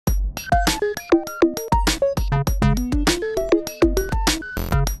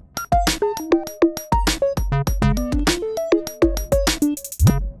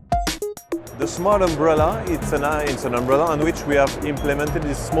smart umbrella, it's an umbrella on which we have implemented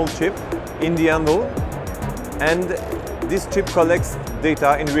this small chip in the handle, and this chip collects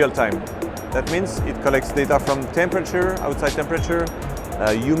data in real time. That means it collects data from temperature, outside temperature,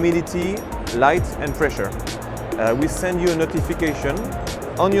 humidity, light and pressure. We send you a notification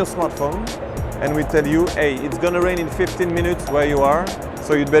on your smartphone and we tell you, hey, it's gonna rain in 15 minutes where you are,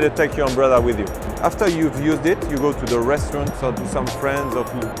 so you'd better take your umbrella with you. After you've used it, you go to the restaurant or to some friends or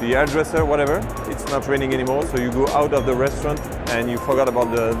to the hairdresser, whatever. It's not raining anymore, so you go out of the restaurant and you forgot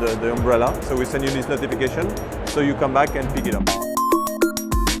about the umbrella. So we send you this notification, so you come back and pick it up.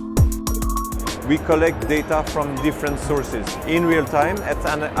 We collect data from different sources in real time at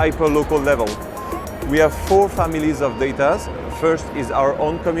an hyper-local level. We have 4 families of data. First is our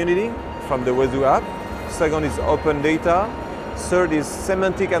own community from the Weather app. Second is open data. Third is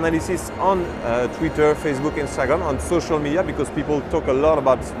semantic analysis on Twitter, Facebook, Instagram, on social media, because people talk a lot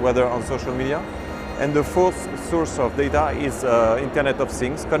about weather on social media. And the fourth source of data is Internet of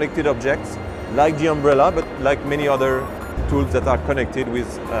Things, connected objects, like the umbrella, but like many other tools that are connected with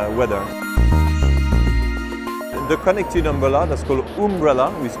weather. The connected umbrella, that's called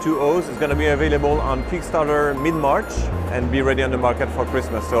Umbrella with 2 O's, is going to be available on Kickstarter mid-March and be ready on the market for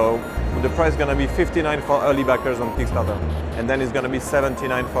Christmas. So the price is going to be $59 for early backers on Kickstarter, and then it's going to be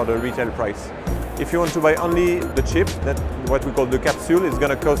 $79 for the retail price. If you want to buy only the chip, that what we call the capsule, is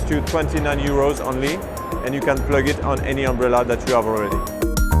going to cost you 29 euros only, and you can plug it on any umbrella that you have already.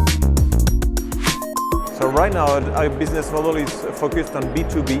 So right now our business model is focused on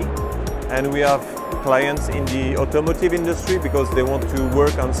B2B, and we have clients in the automotive industry because they want to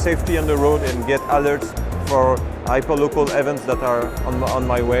work on safety on the road and get alerts for hyperlocal events that are on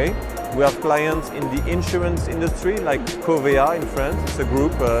my way. We have clients in the insurance industry like Covea in France. It's a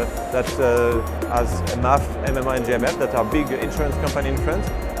group that has MAF, MMA and GMF that are big insurance companies in France.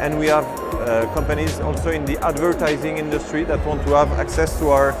 And we have companies also in the advertising industry that want to have access to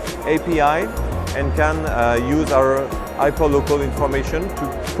our API and can use our hyperlocal information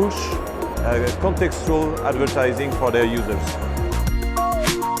to push contextual advertising for their users.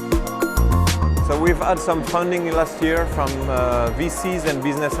 So we've had some funding last year from VCs and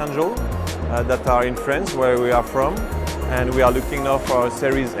business angels that are in France, where we are from, and we are looking now for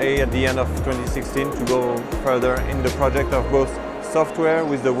Series A at the end of 2016 to go further in the project of both software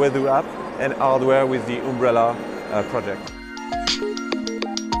with the Weather app and hardware with the Umbrella project.